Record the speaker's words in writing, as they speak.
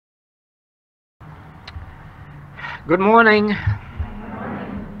Good morning.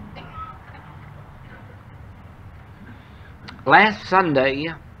 Last Sunday,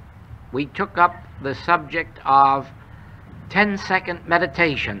 we took up the subject of 10-second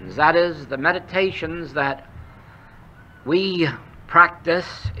meditations. That is, the meditations that we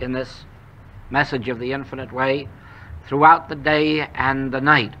practice in this message of the infinite way throughout the day and the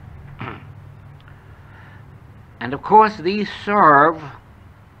night. And of course, these serve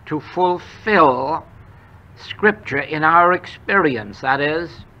to fulfill Scripture in our experience. That is,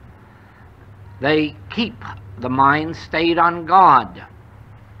 they keep the mind stayed on God.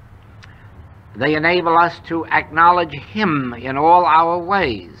 They enable us to acknowledge Him in all our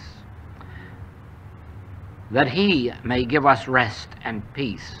ways, that He may give us rest and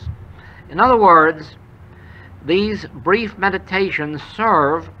peace. In other words, these brief meditations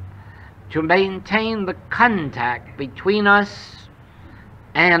serve to maintain the contact between us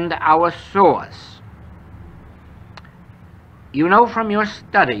and our source. You know from your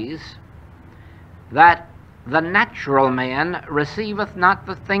studies that the natural man receiveth not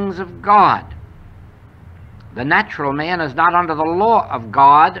the things of God. The natural man is not under the law of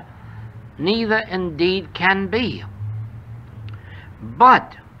God, neither indeed can be.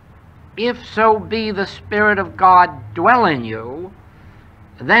 But if so be the Spirit of God dwell in you,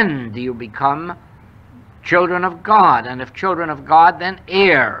 then do you become children of God, and if children of God, then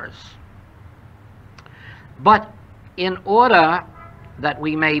heirs. But in order that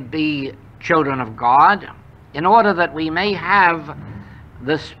we may be children of God, in order that we may have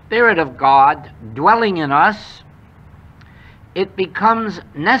the Spirit of God dwelling in us, it becomes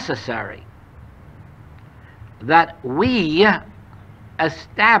necessary that we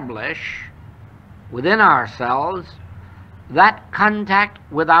establish within ourselves that contact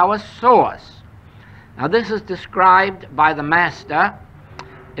with our source. Now, this is described by the Master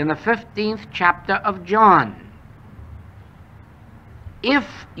in the 15th chapter of John. If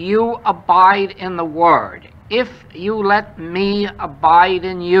you abide in the Word, if you let me abide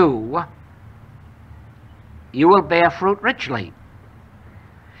in you, you will bear fruit richly.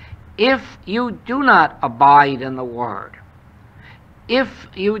 If you do not abide in the Word, if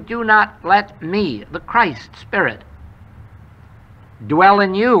you do not let me, the Christ Spirit, dwell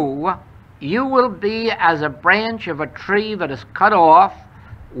in you, you will be as a branch of a tree that is cut off,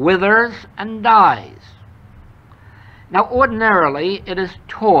 withers, and dies. Now, ordinarily, it is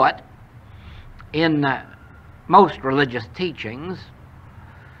taught in most religious teachings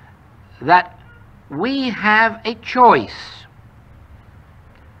that we have a choice,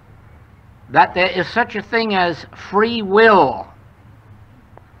 that there is such a thing as free will,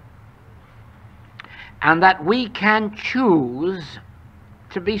 and that we can choose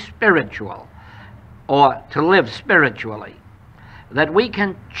to be spiritual or to live spiritually, that we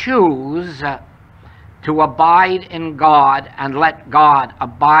can choose to abide in God and let God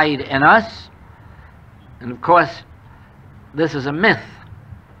abide in us. And of course, this is a myth.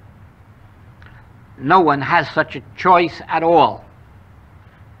 No one has such a choice at all.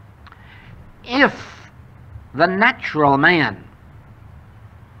 If the natural man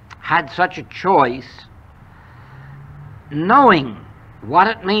had such a choice, knowing what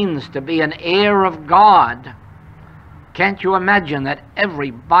it means to be an heir of God, can't you imagine that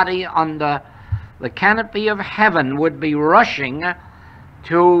everybody under the canopy of heaven would be rushing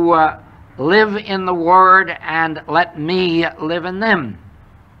to live in the Word and let me live in them?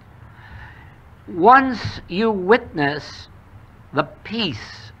 Once you witness the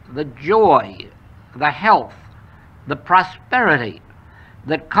peace, the joy, the health, the prosperity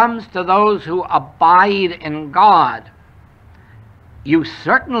that comes to those who abide in God, you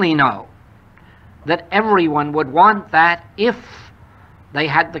certainly know that everyone would want that if they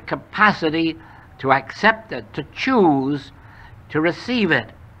had the capacity to accept it, to choose to receive it.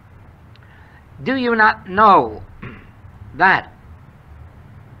 Do you not know that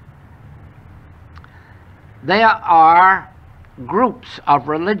there are groups of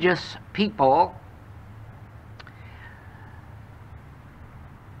religious people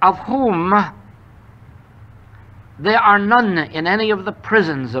of whom there are none in any of the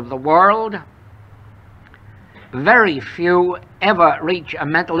prisons of the world? Very few ever reach a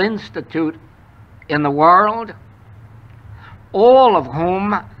mental institute in the world, all of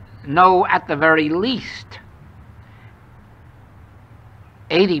whom know at the very least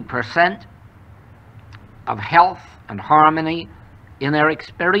 80% of health and harmony in their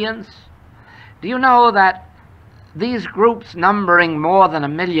experience. Do you know that these groups, numbering more than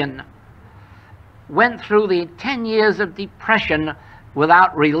 1 million, went through the 10 years of depression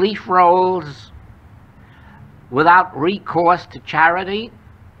without relief rolls, without recourse to charity?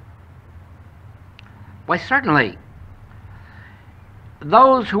 Why, certainly,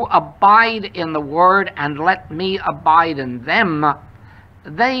 those who abide in the Word and let me abide in them,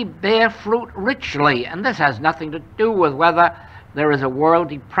 they bear fruit richly. And this has nothing to do with whether there is a world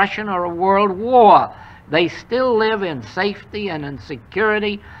depression or a world war. They still live in safety and in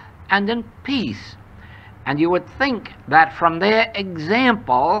security and in peace. And you would think that from their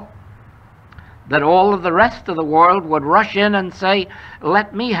example, that all of the rest of the world would rush in and say,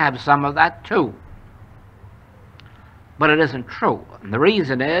 let me have some of that too. But it isn't true. And the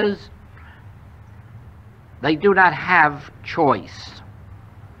reason is they do not have choice.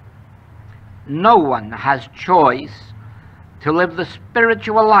 No one has choice to live the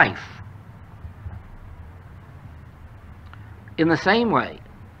spiritual life. In the same way,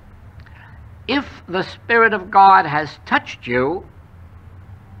 if the Spirit of God has touched you,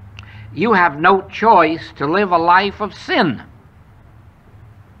 you have no choice to live a life of sin.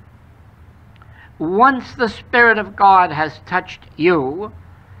 Once the Spirit of God has touched you,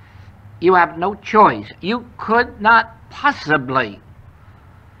 you have no choice. You could not possibly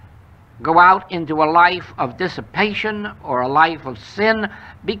go out into a life of dissipation or a life of sin,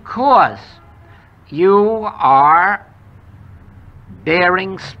 because you are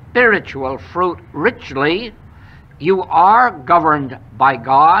bearing spiritual fruit richly. You are governed by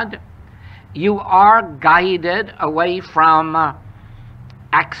God. You are guided away from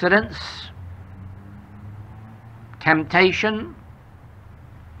accidents, temptation,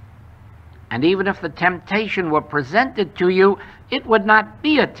 and even if the temptation were presented to you, it would not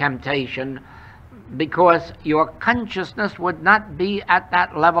be a temptation, because your consciousness would not be at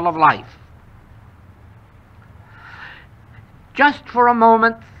that level of life. Just for a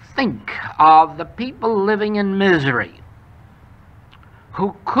moment, think of the people living in misery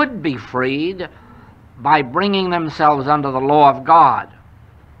who could be freed by bringing themselves under the law of God,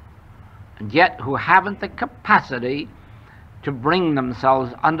 and yet who haven't the capacity to bring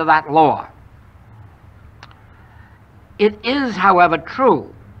themselves under that law. It is, however,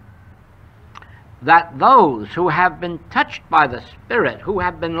 true that those who have been touched by the Spirit, who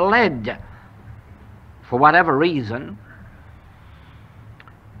have been led, for whatever reason,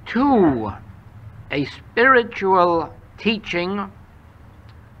 to a spiritual teaching,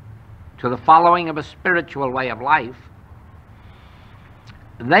 to the following of a spiritual way of life,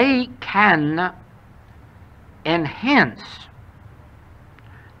 they can enhance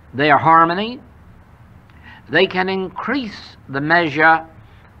their harmony. They can increase the measure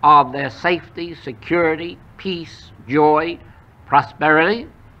of their safety, security, peace, joy, prosperity.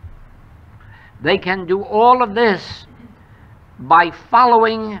 They can do all of this by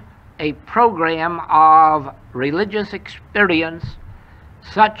following a program of religious experience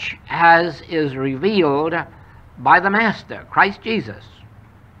such as is revealed by the Master, Christ Jesus.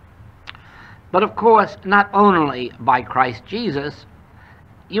 But of course, not only by Christ Jesus.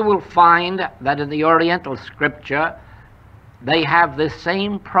 You will find that in the Oriental Scripture they have this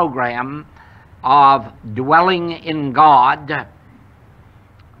same program of dwelling in God,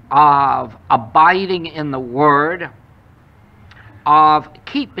 of abiding in the Word, of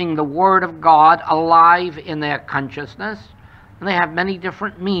keeping the Word of God alive in their consciousness, and they have many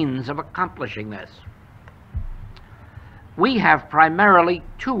different means of accomplishing this. We have primarily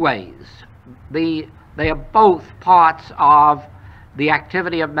two ways. They are both parts of the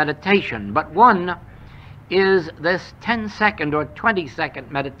activity of meditation, but one is this 10-second or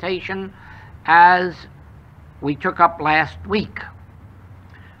 20-second meditation as we took up last week.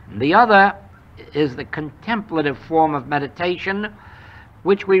 The other is the contemplative form of meditation,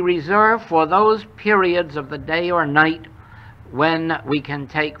 which we reserve for those periods of the day or night when we can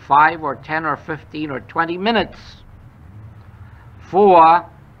take 5 or 10 or 15 or 20 minutes for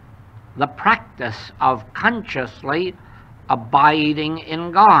the practice of consciously abiding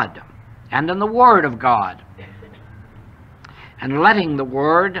in God and in the Word of God, and letting the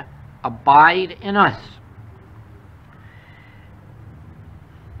Word abide in us.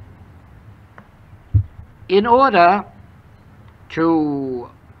 In order to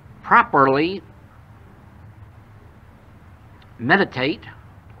properly meditate,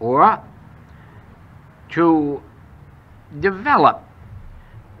 or to develop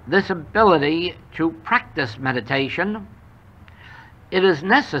this ability to practice meditation, it is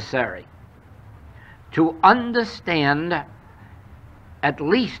necessary to understand at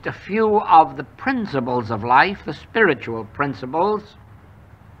least a few of the principles of life, the spiritual principles,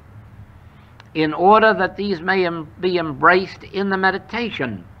 in order that these may be embraced in the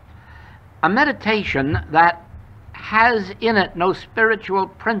meditation. A meditation that has in it no spiritual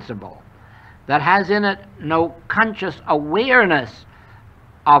principle, that has in it no conscious awareness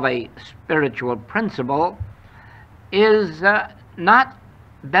of a spiritual principle, is not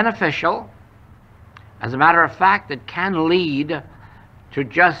beneficial. As a matter of fact, it can lead to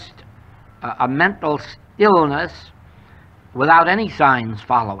just a mental stillness without any signs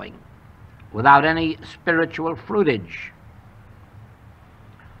following, without any spiritual fruitage.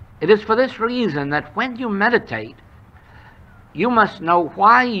 It is for this reason that when you meditate, you must know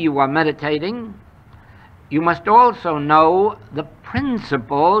why you are meditating. You must also know the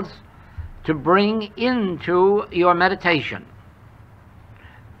principles to bring into your meditation.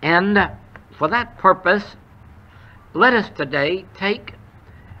 And for that purpose, let us today take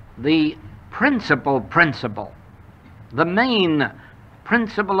the principal, the main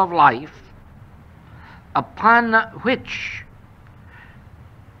principle of life, upon which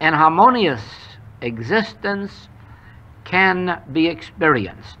an harmonious existence can be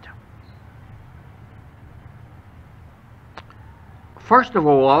experienced. First of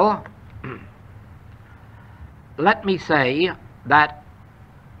all, let me say that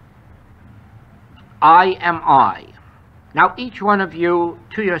I am I. Now, each one of you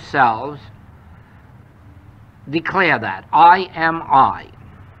to yourselves declare that I am I,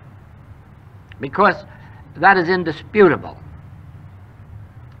 because that is indisputable.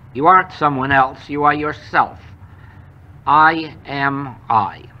 You aren't someone else, you are yourself. I am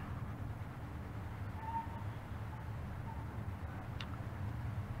I.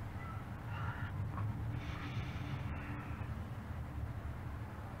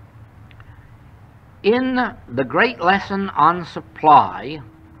 In the great lesson on supply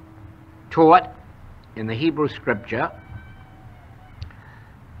taught in the Hebrew Scripture,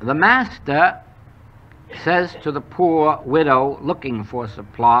 the Master says to the poor widow looking for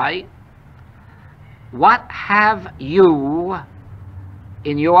supply, "What have you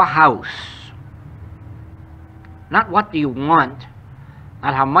in your house?" Not what do you want,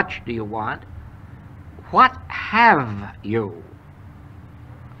 not how much do you want. What have you?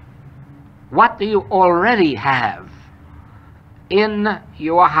 What do you already have in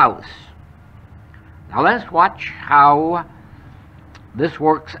your house? Now let's watch how this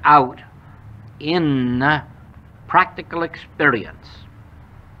works out in practical experience.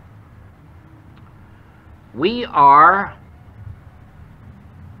 We are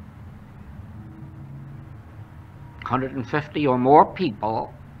 150 or more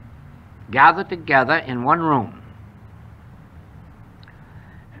people gathered together in one room.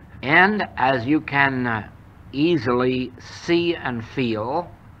 And as you can easily see and feel,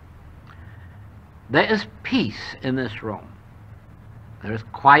 there is peace in this room. There is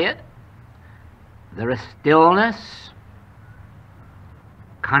quiet, there is stillness,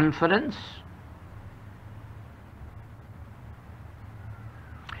 confidence.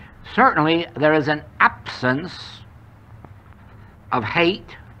 Certainly there is an absence of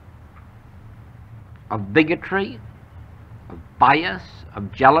hate, of bigotry, of bias,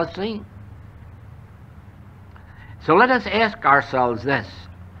 of jealousy. So let us ask ourselves this: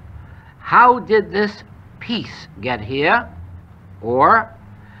 how did this peace get here? Or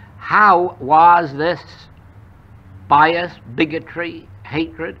how was this bias, bigotry,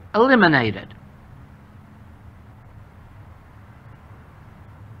 hatred eliminated?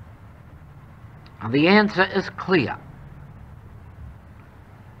 The answer is clear.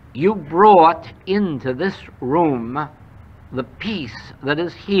 You brought into this room the peace that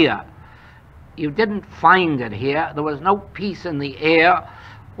is here. You didn't find it here. There was no peace in the air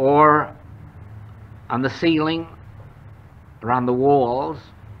or on the ceiling or on the walls.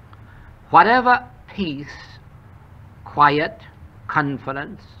 Whatever peace, quiet,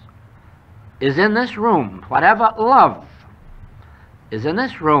 confidence is in this room, whatever love is in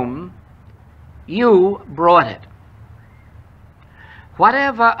this room, you brought it.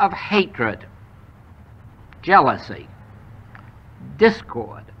 Whatever of hatred, jealousy,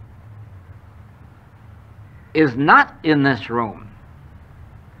 discord is not in this room,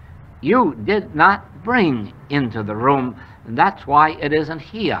 you did not bring into the room, and that's why it isn't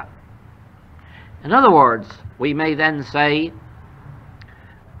here. In other words, we may then say,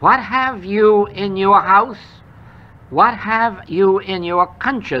 what have you in your house? What have you in your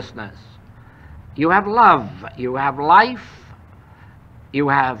consciousness? You have love, you have life, you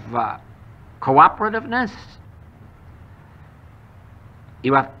have cooperativeness,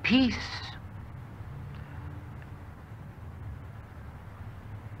 you have peace.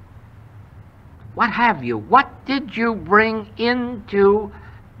 What have you? What did you bring into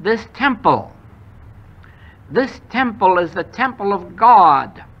this temple? This temple is the temple of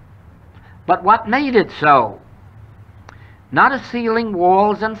God. But what made it so? Not a ceiling,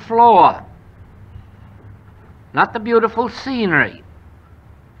 walls, and floor. Not the beautiful scenery.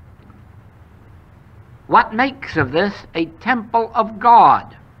 What makes of this a temple of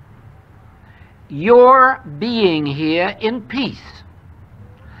God? Your being here in peace,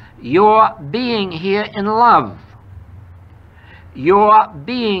 your being here in love, your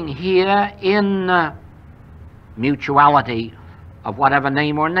being here in mutuality of whatever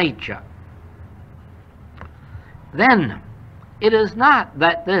name or nature. Then it is not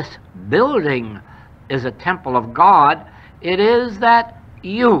that this building is a temple of God, it is that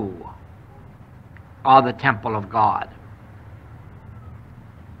you are the temple of God.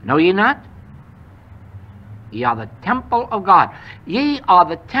 Know ye not? Ye are the temple of God. Ye are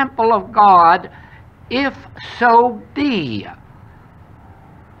the temple of God, if so be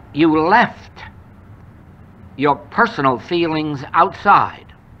you left your personal feelings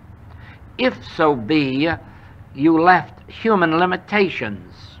outside. If so be you left human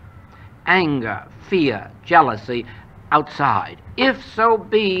limitations, anger, fear, jealousy outside. If so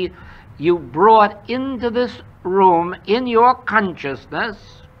be you brought into this room in your consciousness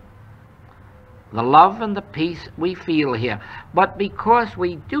the love and the peace we feel here. But because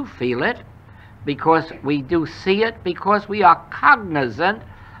we do feel it, because we do see it, because we are cognizant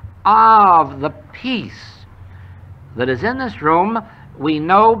of the peace that is in this room, we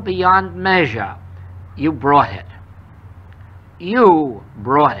know beyond measure you brought it. You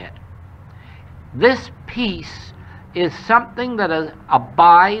brought it. This peace is something that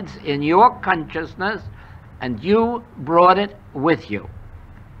abides in your consciousness, and you brought it with you.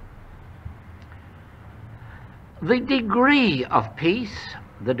 The degree of peace,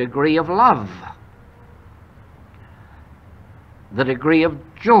 the degree of love, the degree of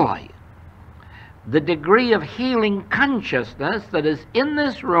joy, the degree of healing consciousness that is in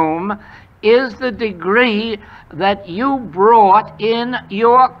this room is the degree that you brought in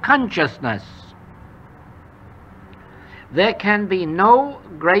your consciousness. There can be no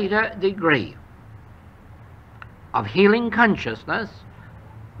greater degree of healing consciousness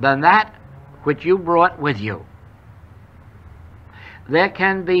than that which you brought with you. There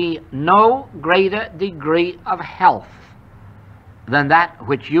can be no greater degree of health than that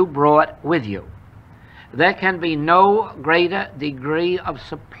which you brought with you. There can be no greater degree of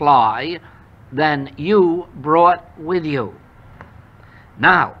supply than you brought with you.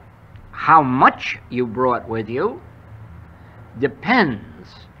 Now, how much you brought with you depends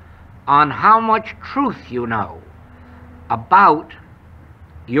on how much truth you know about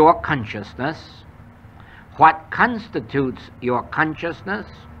your consciousness, what constitutes your consciousness,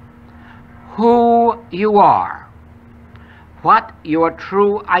 who you are, what your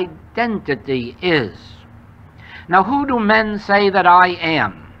true identity is. Now, who do men say that I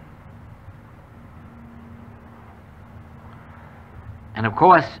am? And of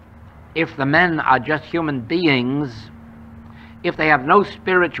course, if the men are just human beings, if they have no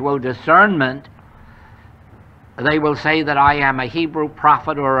spiritual discernment, they will say that I am a Hebrew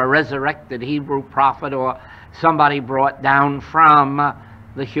prophet or a resurrected Hebrew prophet or somebody brought down from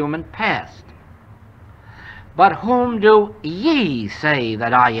the human past. But whom do ye say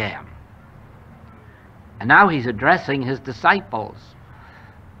that I am? And now he's addressing his disciples,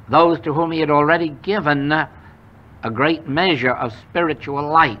 those to whom he had already given a great measure of spiritual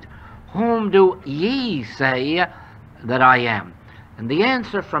light. Whom do ye say that I am? And the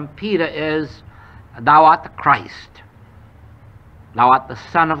answer from Peter is, Thou art the Christ. Thou art the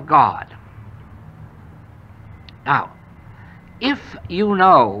Son of God. Now, if you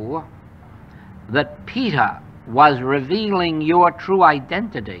know that Peter was revealing your true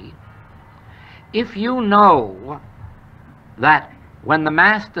identity, if you know that when the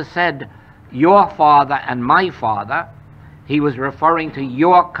Master said, your Father and my Father, he was referring to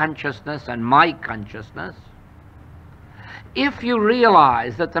your consciousness and my consciousness, if you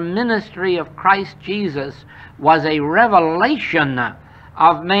realize that the ministry of Christ Jesus was a revelation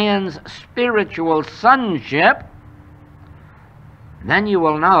of man's spiritual sonship, then you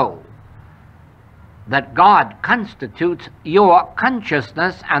will know that God constitutes your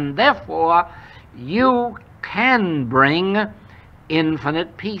consciousness, and therefore you can bring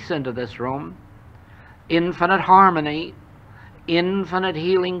infinite peace into this room, infinite harmony, infinite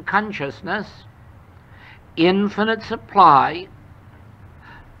healing consciousness, infinite supply,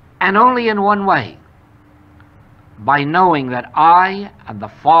 and only in one way: by knowing that I and the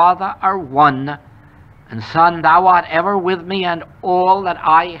Father are one, and Son, thou art ever with me, and all that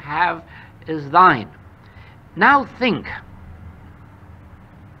I have is thine. Now think,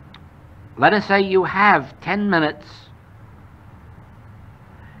 let us say you have 10 minutes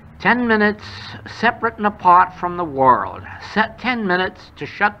separate and apart from the world, 10 minutes to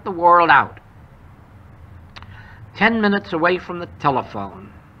shut the world out, 10 minutes away from the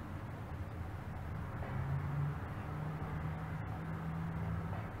telephone,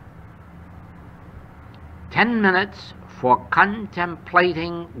 10 minutes for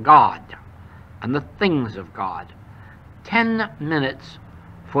contemplating God and the things of God. 10 minutes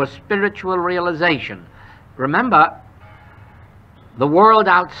for spiritual realization. Remember, the world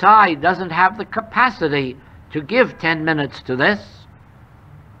outside doesn't have the capacity to give 10 minutes to this.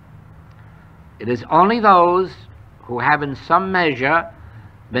 It is only those who have in some measure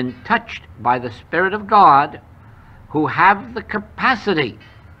been touched by the Spirit of God who have the capacity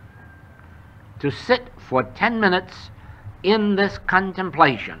to sit for 10 minutes in this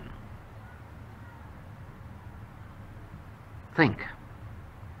contemplation. Think.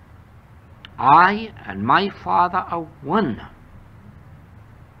 I and my Father are one.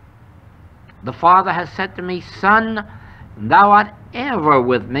 The Father has said to me, Son, thou art ever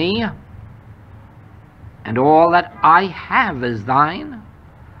with me, and all that I have is thine.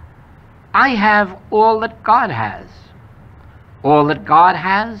 I have all that God has. All that God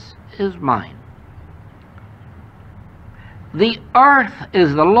has is mine. The earth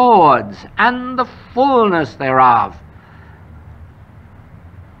is the Lord's, and the fullness thereof,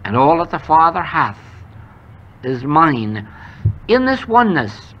 and all that the Father hath is mine. In this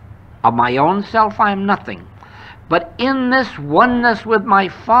oneness of my own self I am nothing, but in this oneness with my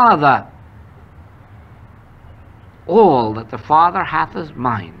Father, all that the Father hath is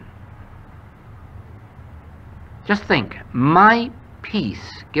mine. Just think, my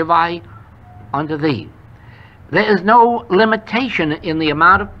peace give I unto thee. There is no limitation in the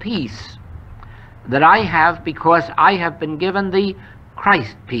amount of peace that I have, because I have been given the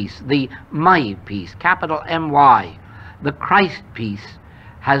Christ peace, the my peace, capital M-Y. The Christ peace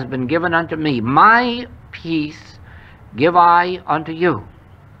has been given unto me. My peace give I unto you.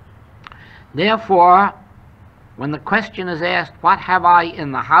 Therefore, when the question is asked, what have I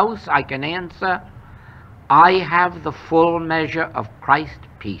in the house? I can answer, I have the full measure of Christ's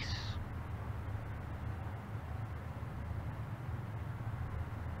peace.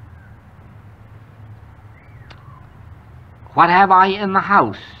 What have I in the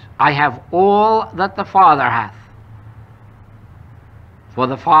house? I have all that the Father hath. For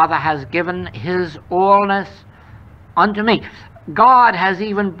the Father has given his allness unto me. God has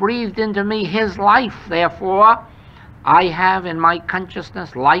even breathed into me his life. Therefore, I have in my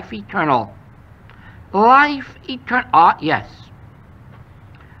consciousness life eternal. Life eternal. Yes.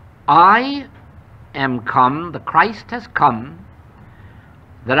 I am come, the Christ has come,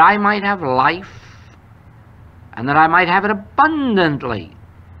 that I might have life, and that I might have it abundantly.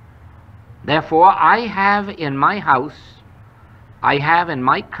 Therefore, I have in my house, I have in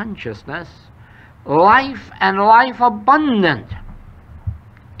my consciousness, life, and life abundant,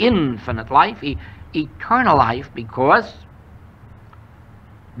 infinite life, eternal life, because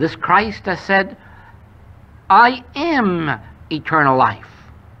this Christ has said, I am eternal life.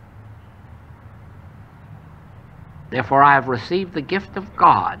 Therefore, I have received the gift of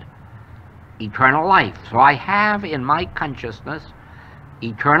God, eternal life. So I have in my consciousness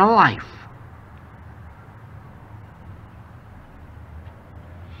eternal life.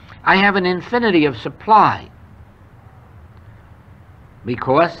 I have an infinity of supply,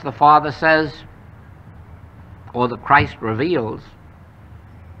 because the Father says, or the Christ reveals,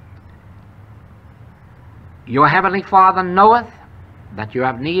 your heavenly Father knoweth that you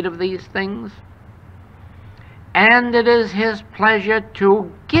have need of these things, and it is his pleasure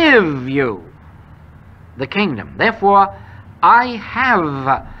to give you the kingdom. Therefore, I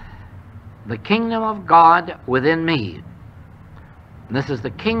have the kingdom of God within me. This is the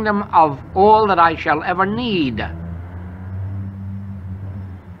kingdom of all that I shall ever need.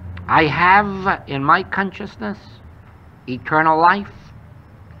 I have in my consciousness eternal life,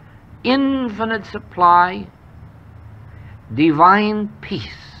 infinite supply, divine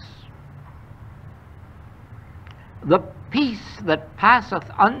peace. The peace that passeth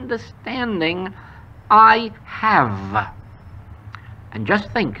understanding I have. And just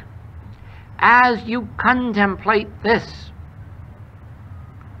think, as you contemplate this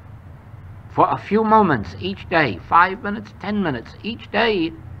for a few moments each day, 5 minutes, 10 minutes each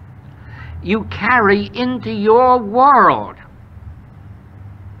day, you carry into your world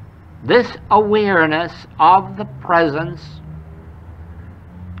this awareness of the presence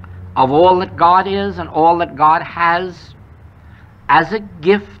of all that God is and all that God has, as a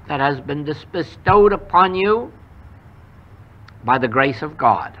gift that has been bestowed upon you by the grace of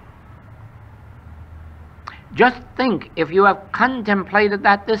God. Just think, if you have contemplated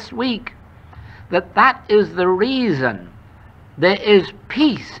that this week, that is the reason there is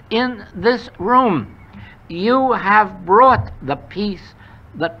peace in this room. You have brought the peace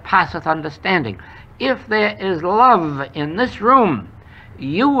that passeth understanding. If there is love in this room,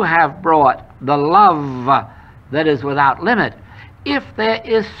 you have brought the love that is without limit. If there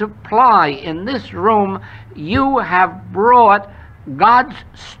is supply in this room, you have brought God's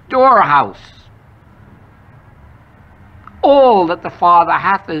storehouse. All that the Father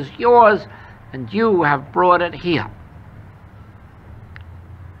hath is yours, and you have brought it here.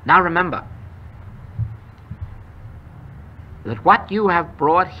 Now remember that what you have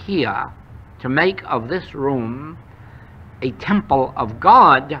brought here to make of this room a temple of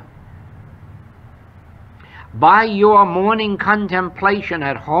God, by your morning contemplation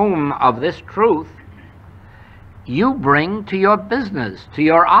at home of this truth, you bring to your business, to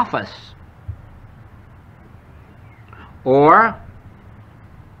your office, or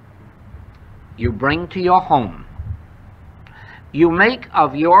you bring to your home. You make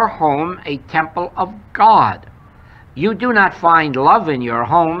of your home a temple of God. You do not find love in your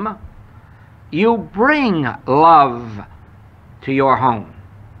home. You bring love to your home.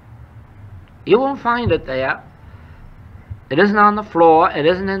 You won't find it there. It isn't on the floor. It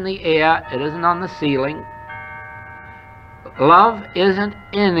isn't in the air. It isn't on the ceiling. Love isn't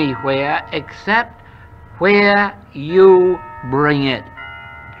anywhere except where you bring it.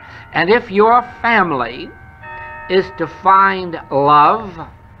 And if your family is to find love,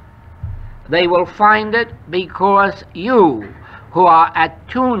 they will find it because you, who are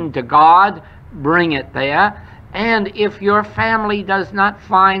attuned to God, bring it there. And if your family does not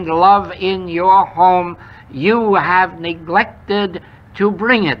find love in your home, you have neglected to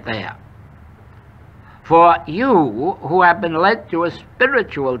bring it there. For you, who have been led to a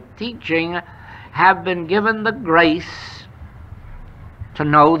spiritual teaching, have been given the grace to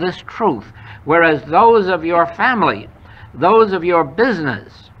know this truth, whereas those of your family, those of your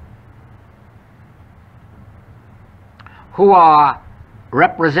business, who are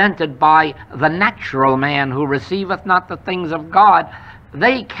represented by the natural man who receiveth not the things of God,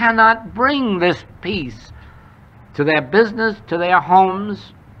 they cannot bring this peace to their business, to their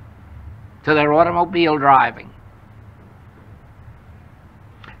homes, to their automobile driving.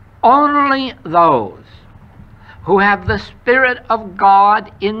 Only those who have the Spirit of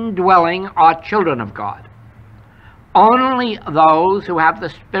God indwelling are children of God. Only those who have the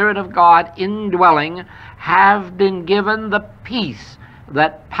Spirit of God indwelling have been given the peace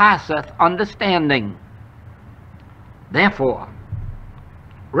that passeth understanding. Therefore,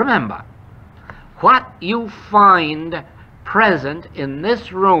 remember, what you find present in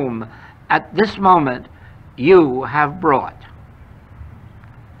this room at this moment, you have brought.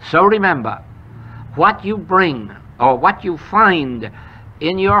 So remember, what you bring or what you find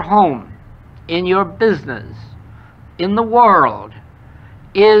in your home, in your business, in the world,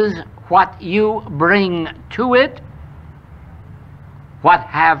 is what you bring to it. What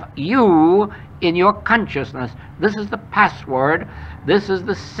have you in your consciousness? This is the password. This is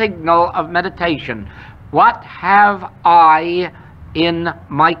the signal of meditation. What have I in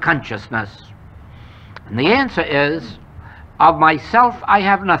my consciousness? And the answer is, of myself I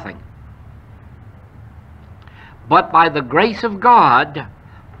have nothing. But by the grace of God,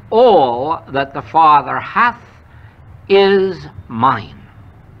 all that the Father hath is mine.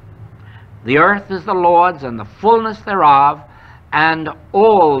 The earth is the Lord's, and the fullness thereof, and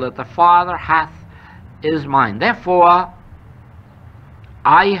all that the Father hath is mine. Therefore,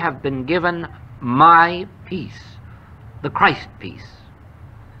 I have been given my peace, the Christ peace.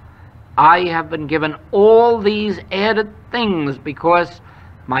 I have been given all these added things because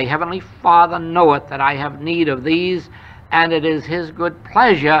my heavenly Father knoweth that I have need of these, and it is his good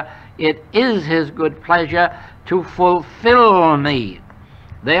pleasure, to fulfill me.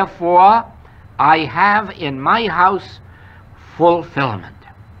 Therefore, I have in my house fulfillment.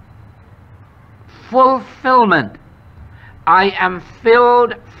 Fulfillment. I am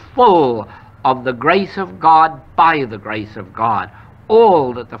filled full of the grace of God, by the grace of God.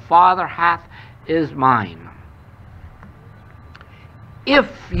 All that the Father hath is mine. If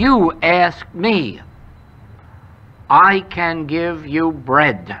you ask me, I can give you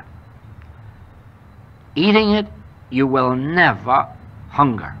bread. Eating it, you will never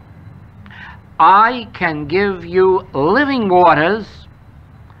hunger. I can give you living waters.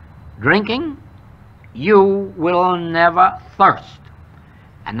 Drinking, you will never thirst.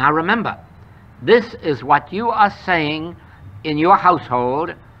 And now remember, this is what you are saying in your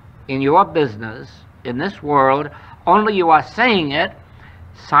household, in your business, in this world, only you are saying it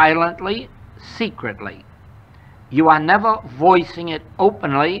silently, secretly. You are never voicing it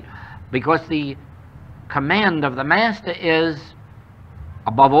openly, because the command of the Master is,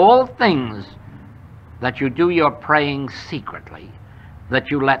 above all things, that you do your praying secretly, that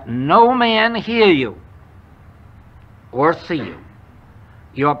you let no man hear you or see you.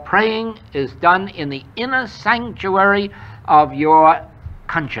 Your praying is done in the inner sanctuary of your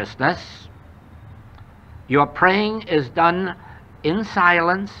consciousness. Your praying is done in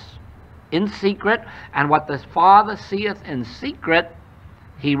silence, in secret, and what the Father seeth in secret,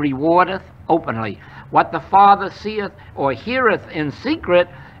 he rewardeth openly. What the Father seeth or heareth in secret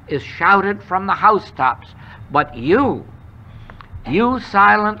is shouted from the housetops. But you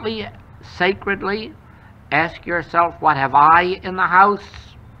silently, sacredly, ask yourself, what have I in the house?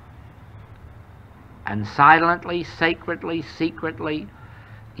 And silently, sacredly, secretly,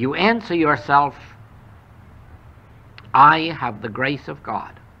 you answer yourself, I have the grace of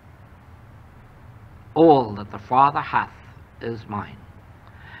God. All that the Father hath is mine.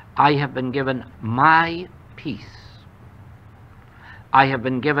 I have been given my peace. I have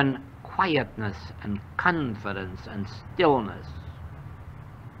been given quietness and confidence and stillness.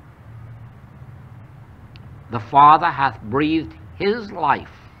 The Father hath breathed his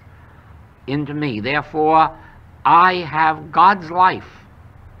life into me. Therefore, I have God's life,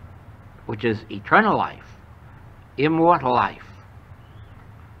 which is eternal life, immortal life.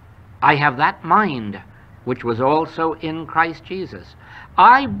 I have that mind which was also in Christ Jesus.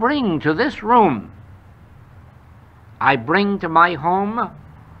 I bring to this room, I bring to my home,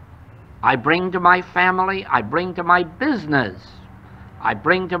 I bring to my family, I bring to my business, I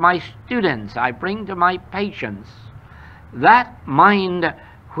bring to my students, I bring to my patients, that mind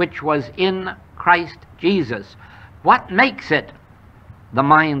which was in Christ Jesus. What makes it the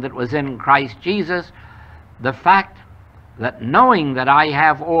mind that was in Christ Jesus? The fact that knowing that I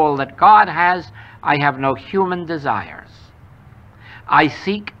have all that God has, I have no human desires. I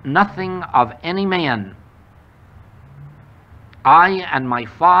seek nothing of any man. I and my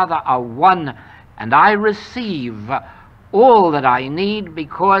Father are one, and I receive all that I need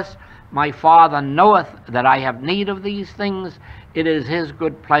because my Father knoweth that I have need of these things. It is his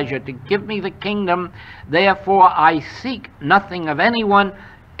good pleasure to give me the kingdom. Therefore, I seek nothing of anyone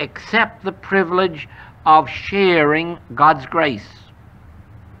except the privilege of sharing God's grace.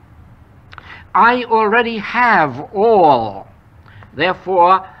 I already have all.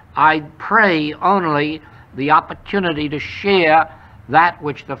 Therefore, I pray only the opportunity to share that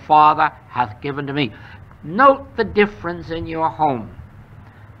which the Father hath given to me. Note the difference in your home.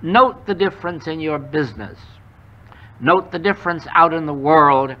 Note the difference in your business. Note the difference out in the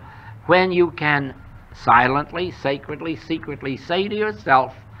world when you can silently, sacredly, secretly say to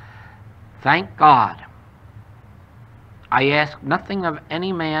yourself, thank God. I ask nothing of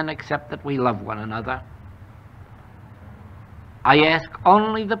any man except that we love one another. I ask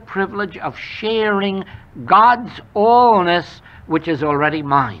only the privilege of sharing God's allness, which is already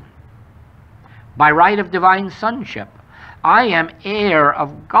mine. By right of divine sonship, I am heir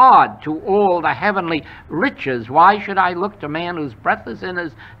of God to all the heavenly riches. Why should I look to man whose breath is in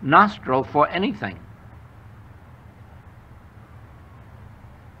his nostril for anything?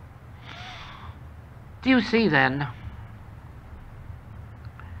 Do you see then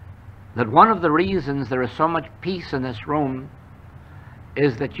that one of the reasons there is so much peace in this room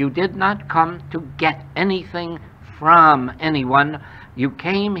is that you did not come to get anything from anyone. You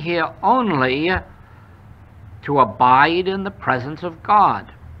came here only to abide in the presence of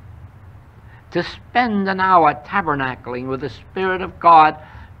God, to spend an hour tabernacling with the Spirit of God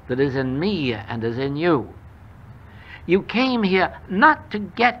that is in me and is in you. You came here not to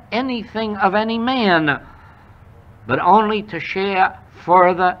get anything of any man, but only to share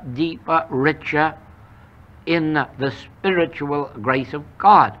further, deeper, richer in the spiritual grace of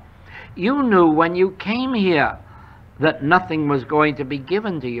God. You knew when you came here that nothing was going to be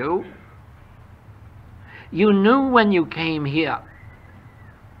given to you. You knew when you came here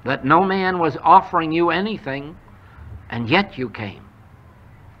that no man was offering you anything, and yet you came.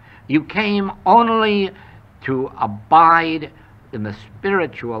 You came only to abide in the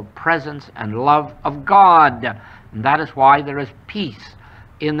spiritual presence and love of God. And that is why there is peace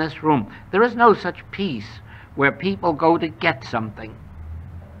in this room. There is no such peace where people go to get something.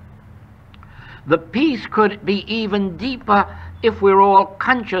 The peace could be even deeper if we're all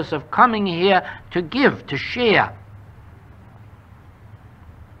conscious of coming here to give, to share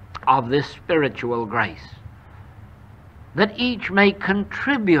of this spiritual grace, that each may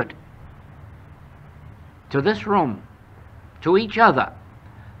contribute to this room, to each other,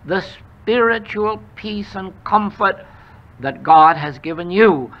 the spiritual peace and comfort that God has given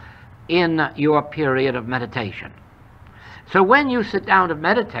you in your period of meditation. So when you sit down to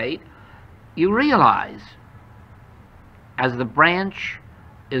meditate, you realize, as the branch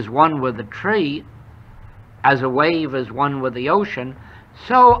is one with the tree, as a wave is one with the ocean,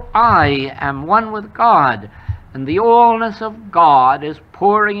 so I am one with God. And the allness of God is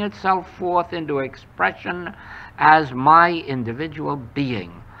pouring itself forth into expression as my individual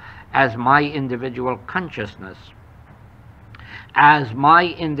being, as my individual consciousness, as my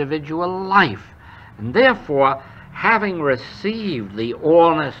individual life. And therefore, having received the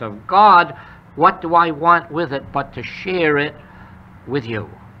allness of God, what do I want with it but to share it with you?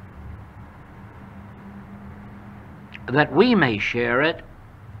 That we may share it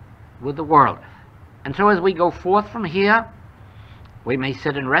with the world. And so as we go forth from here, we may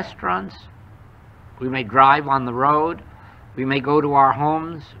sit in restaurants, we may drive on the road, we may go to our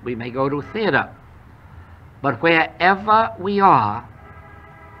homes, we may go to theater. But wherever we are,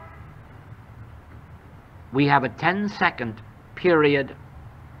 we have a 10-second period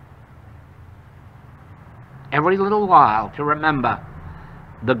every little while to remember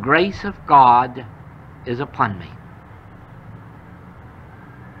the grace of God is upon me.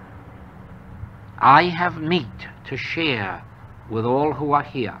 I have meat to share with all who are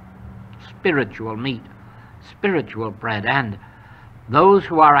here, spiritual meat, spiritual bread, and those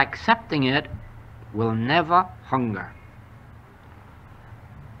who are accepting it will never hunger.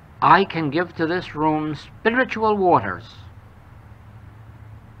 I can give to this room spiritual waters,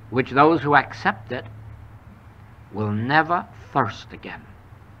 which those who accept it will never thirst again.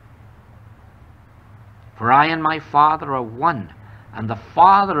 For I and my Father are one, and the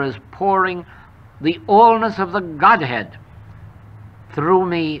Father is pouring the allness of the Godhead through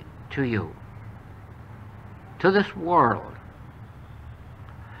me to you, to this world.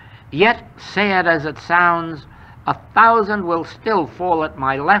 Yet, sad as it sounds, 1,000 will still fall at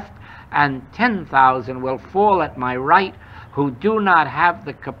my left, and 10,000 will fall at my right, who do not have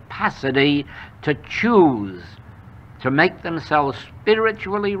the capacity to choose to make themselves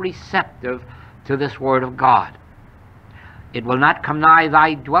spiritually receptive to this Word of God. It will not come nigh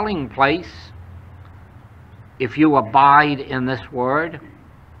thy dwelling place if you abide in this Word,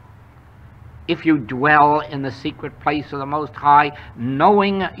 if you dwell in the secret place of the Most High,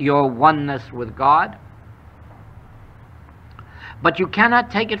 knowing your oneness with God. But you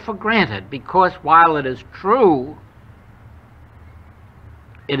cannot take it for granted, because while it is true,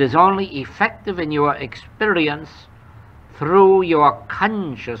 it is only effective in your experience through your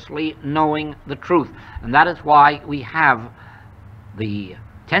consciously knowing the truth. And that is why we have the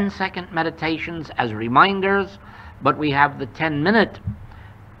 10-second meditations as reminders, but we have the 10-minute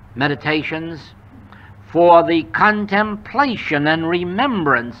meditations for the contemplation and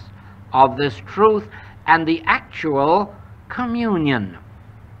remembrance of this truth and the actual communion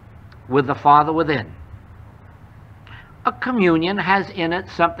with the Father within. A communion has in it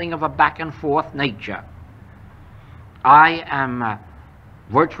something of a back and forth nature. I am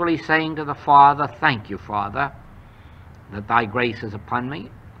virtually saying to the Father, thank you, Father, that thy grace is upon me.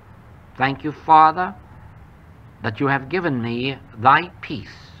 Thank you, Father, that you have given me thy peace.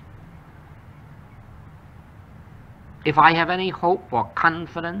 If I have any hope or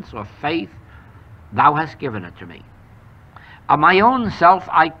confidence or faith, thou hast given it to me. Of my own self,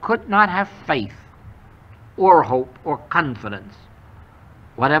 I could not have faith or hope or confidence.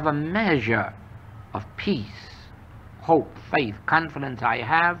 Whatever measure of peace, hope, faith, confidence I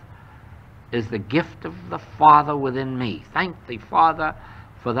have is the gift of the Father within me. Thank thee, Father,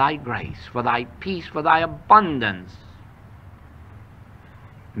 for thy grace, for thy peace, for thy abundance.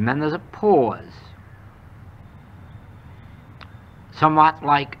 And then there's a pause, somewhat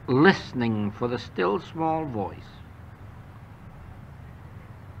like listening for the still small voice,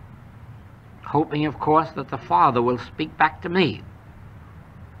 hoping, of course, that the Father will speak back to me.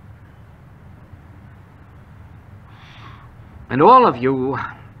 And all of you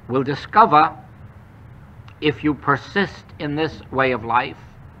will discover, if you persist in this way of life,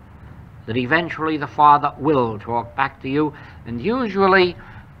 that eventually the Father will talk back to you, and usually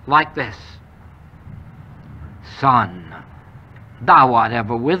like this: Son, thou art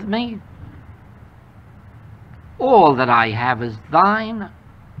ever with me. All that I have is thine.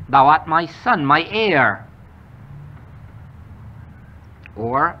 Thou art my son, my heir.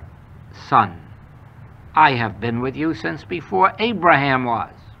 Or, Son, I have been with you since before Abraham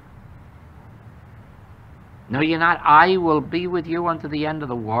was. Know ye not, I will be with you unto the end of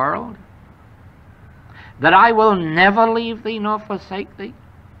the world? That I will never leave thee nor forsake thee?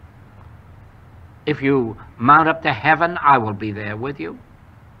 If you mount up to heaven, I will be there with you.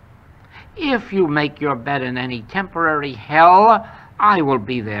 If you make your bed in any temporary hell, I will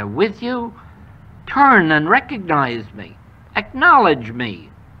be there with you. Turn and recognize me. Acknowledge me.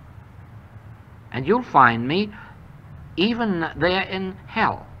 And you'll find me even there in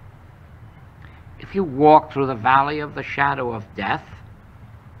hell. If you walk through the valley of the shadow of death,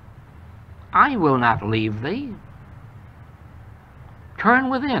 I will not leave thee. Turn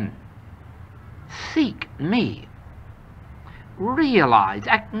within. Seek me. Realize,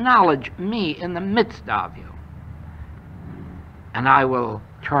 acknowledge me in the midst of you. And I will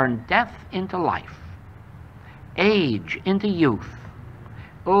turn death into life, age into youth,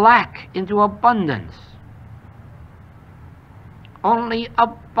 lack into abundance. Only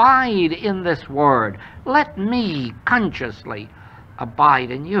abide in this word. Let me consciously abide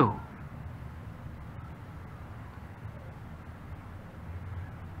in you.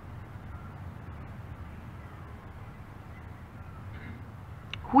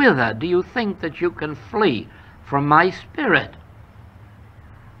 Whither do you think that you can flee from my Spirit?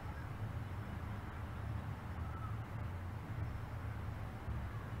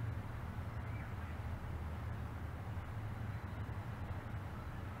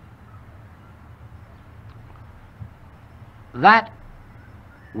 That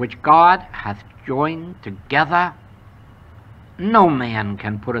which God hath joined together, no man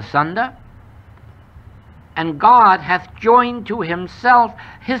can put asunder. And God hath joined to himself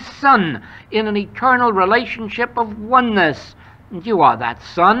his Son in an eternal relationship of oneness. And you are that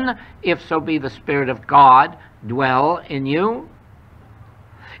Son, if so be the Spirit of God dwell in you.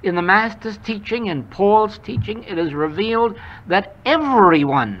 In the Master's teaching and Paul's teaching, it is revealed that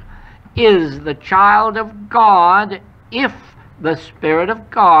everyone is the child of God if the Spirit of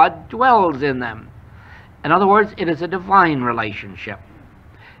God dwells in them. In other words, it is a divine relationship.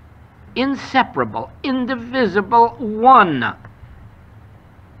 Inseparable, indivisible, one.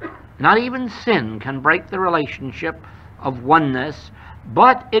 Not even sin can break the relationship of oneness,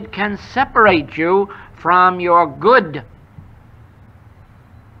 but it can separate you from your good.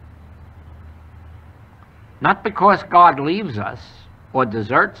 Not because God leaves us or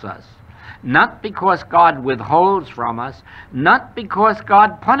deserts us, not because God withholds from us, not because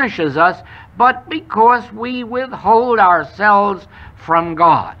God punishes us, but because we withhold ourselves from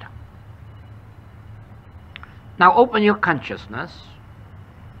God. Now open your consciousness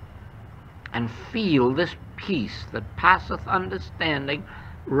and feel this peace that passeth understanding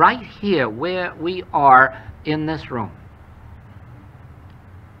right here where we are in this room.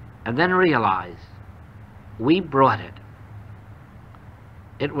 And then realize we brought it.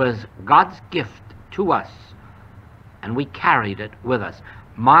 It was God's gift to us, and we carried it with us.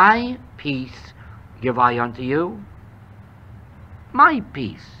 My peace give I unto you. My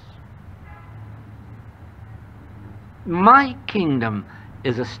peace. My kingdom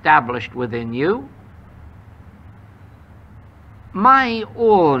is established within you. My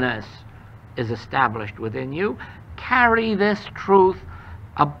allness is established within you. Carry this truth,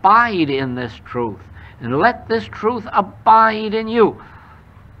 abide in this truth, and let this truth abide in you,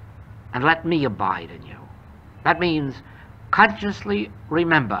 and let me abide in you. That means consciously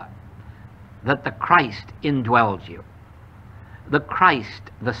remember that the Christ indwells you. The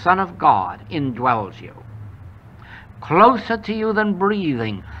Christ, the Son of God, indwells you. Closer to you than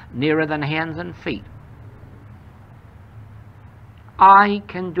breathing, nearer than hands and feet. I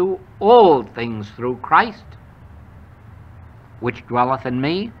can do all things through Christ, which dwelleth in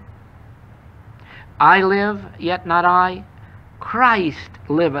me. I live, yet not I. Christ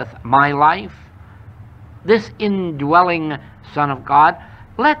liveth my life. This indwelling Son of God.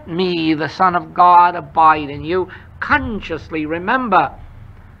 Let me, the Son of God, abide in you. Consciously remember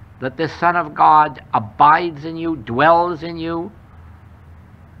that this Son of God abides in you, dwells in you.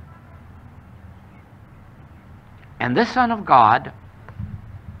 And this Son of God,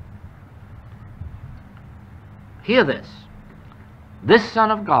 hear this Son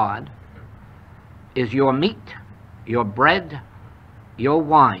of God is your meat, your bread, your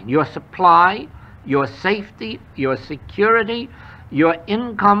wine, your supply, your safety, your security, your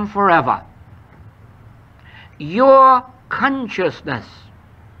income forever. Your consciousness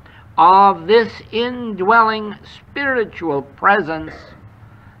of this indwelling spiritual presence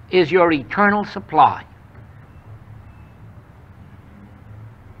is your eternal supply.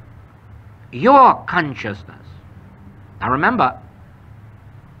 Your consciousness. Now remember,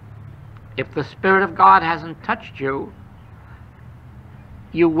 if the Spirit of God hasn't touched you,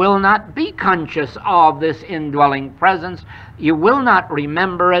 you will not be conscious of this indwelling presence. You will not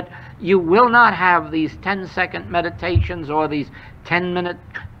remember it. You will not have these 10-second meditations or these 10-minute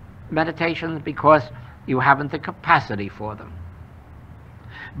meditations because you haven't the capacity for them.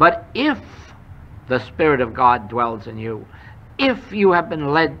 But if the Spirit of God dwells in you, if you have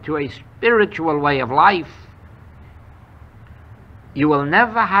been led to a spiritual way of life, you will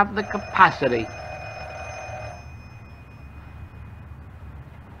never have the capacity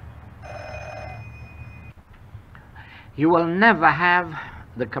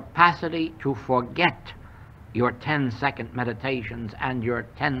the capacity to forget your 10-second meditations and your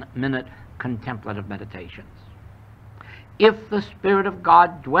 10-minute contemplative meditations. If the Spirit of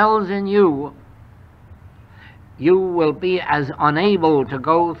God dwells in you, you will be as unable to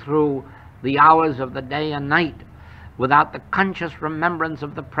go through the hours of the day and night without the conscious remembrance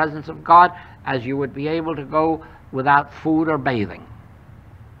of the presence of God as you would be able to go without food or bathing.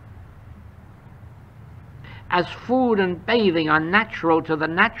 As food and bathing are natural to the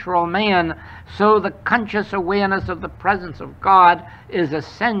natural man, so the conscious awareness of the presence of God is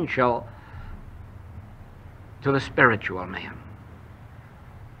essential to the spiritual man.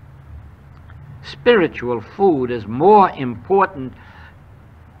 Spiritual food is more important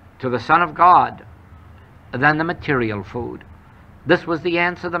to the Son of God than the material food. This was the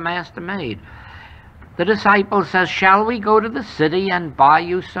answer the Master made. The disciple says, "Shall we go to the city and buy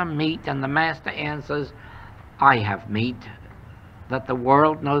you some meat?" And the Master answers, "I have meat that the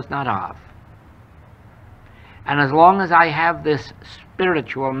world knows not of." And as long as I have this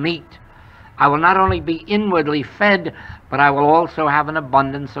spiritual meat, I will not only be inwardly fed, but I will also have an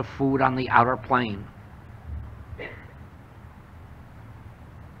abundance of food on the outer plane.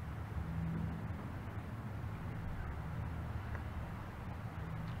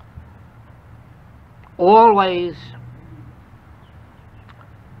 Always,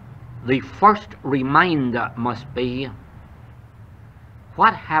 the first reminder must be,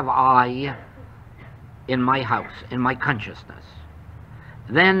 what have I in my house, in my consciousness?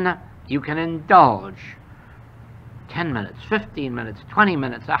 Then you can indulge 10 minutes, 15 minutes, 20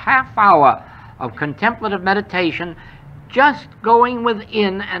 minutes, a half hour of contemplative meditation, just going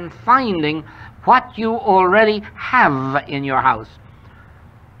within and finding what you already have in your house.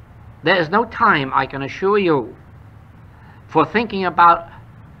 There is no time, I can assure you, for thinking about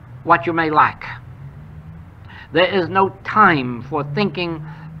what you may lack. There is no time for thinking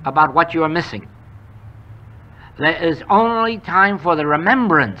about what you are missing. There is only time for the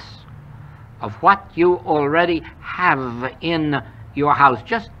remembrance of what you already have in your house.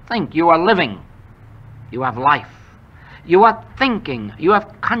 Just think, you are living, you have life, you are thinking, you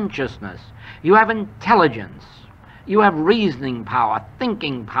have consciousness, you have intelligence, you have reasoning power,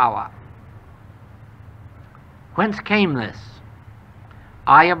 thinking power. Whence came this?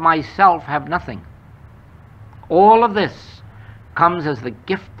 I of myself have nothing. All of this comes as the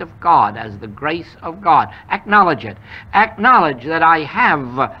gift of God, as the grace of God. Acknowledge it. Acknowledge that I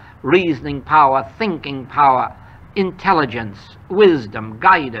have reasoning power, thinking power, intelligence, wisdom,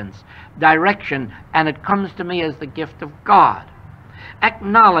 guidance, direction, and it comes to me as the gift of God.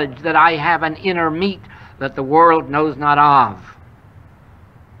 Acknowledge that I have an inner meat that the world knows not of,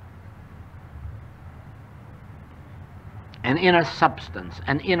 an inner substance,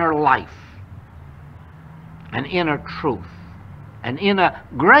 an inner life, an inner truth, an inner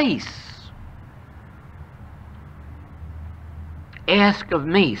grace. Ask of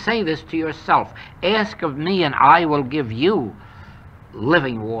me, say this to yourself, ask of me and I will give you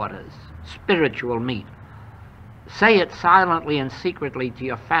living waters, spiritual meat. Say it silently and secretly to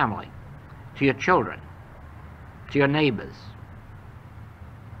your family, to your children, to your neighbors.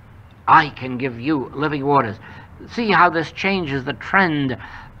 I can give you living waters. See how this changes the trend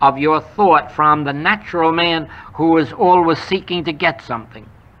of your thought from the natural man who is always seeking to get something.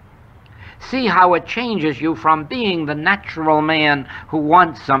 See how it changes you from being the natural man who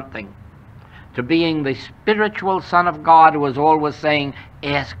wants something to being the spiritual Son of God who is always saying,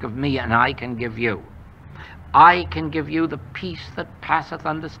 ask of me and I can give you. I can give you the peace that passeth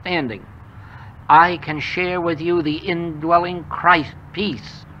understanding. I can share with you the indwelling Christ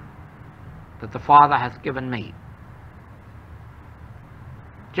peace that the Father hath given me.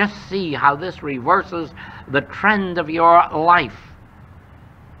 Just see how this reverses the trend of your life.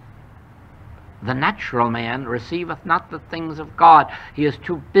 The natural man receiveth not the things of God. He is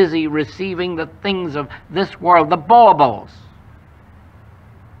too busy receiving the things of this world, the baubles.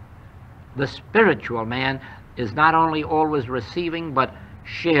 The spiritual man is not only always receiving, but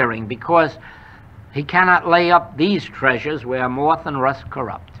sharing, because he cannot lay up these treasures where moth and rust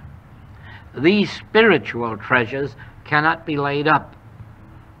corrupt. These spiritual treasures cannot be laid up.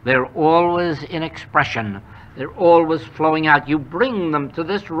 They're always in expression. They're always flowing out. You bring them to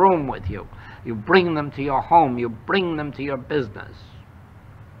this room with you. You bring them to your home. You bring them to your business.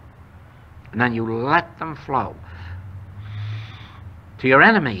 And then you let them flow to your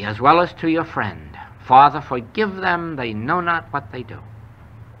enemy as well as to your friend. Father, forgive them. They know not what they do.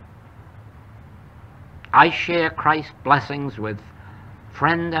 I share Christ's blessings with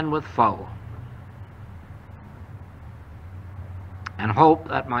friend and with foe, and hope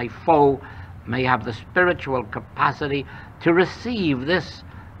that my foe may have the spiritual capacity to receive this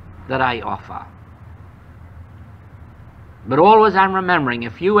that I offer. But always I'm remembering,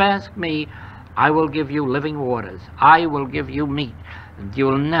 if you ask me, I will give you living waters. I will give you meat, and you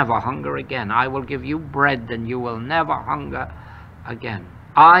will never hunger again. I will give you bread, and you will never hunger again.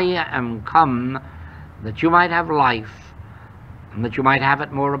 I am come that you might have life, and that you might have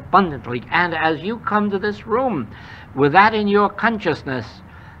it more abundantly. And as you come to this room with that in your consciousness,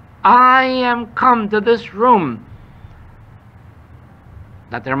 I am come to this room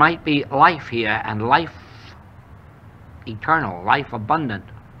that there might be life here, and life eternal, life abundant.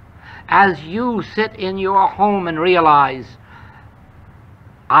 As you sit in your home and realize,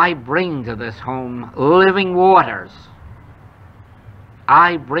 I bring to this home living waters.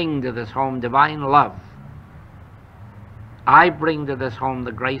 I bring to this home divine love. I bring to this home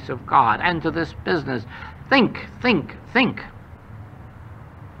the grace of God. And to this business, think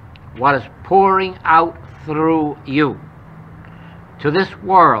what is pouring out through you to this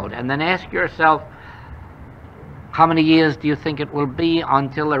world, and then ask yourself, how many years do you think it will be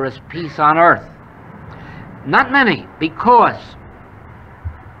until there is peace on earth? Not many, because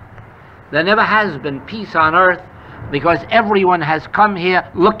there never has been peace on earth, because everyone has come here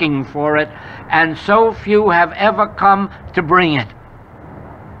looking for it, and so few have ever come to bring it.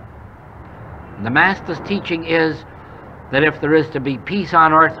 The Master's teaching is that if there is to be peace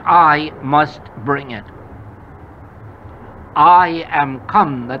on earth, I must bring it. I am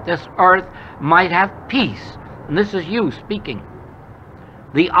come that this earth might have peace. And this is you speaking.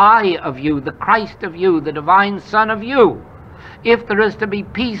 The I of you, the Christ of you, the divine Son of you. If there is to be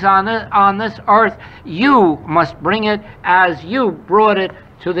peace on this earth, you must bring it as you brought it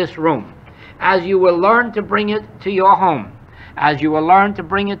to this room. As you will learn to bring it to your home. As you will learn to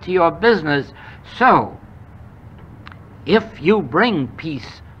bring it to your business. So, if you bring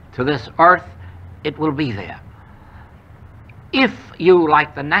peace to this earth, it will be there. If you,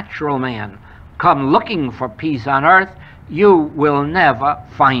 like the natural man, come looking for peace on earth, you will never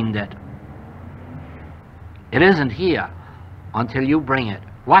find it. It isn't here until you bring it.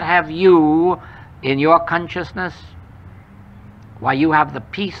 What have you in your consciousness? Why, you have the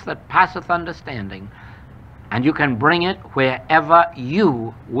peace that passeth understanding, and you can bring it wherever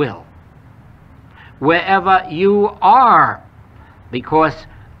you will, wherever you are, because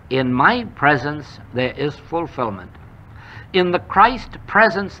in my presence there is fulfillment. In the Christ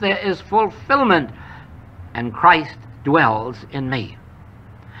presence there is fulfillment, and Christ dwells in me.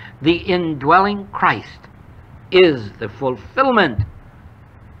 The indwelling Christ is the fulfillment.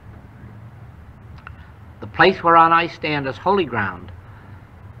 The place whereon I stand is holy ground,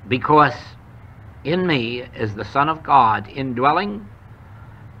 because in me is the Son of God indwelling,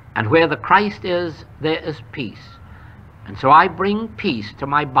 and where the Christ is, there is peace. And so I bring peace to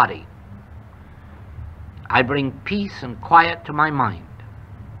my body. I bring peace and quiet to my mind.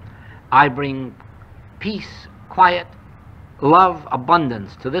 I bring peace, quiet, love,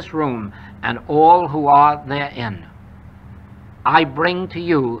 abundance to this room and all who are therein. I bring to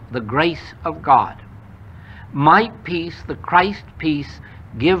you the grace of God. My peace, the Christ peace,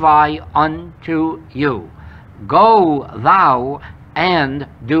 give I unto you. Go thou and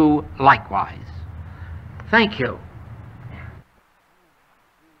do likewise. Thank you.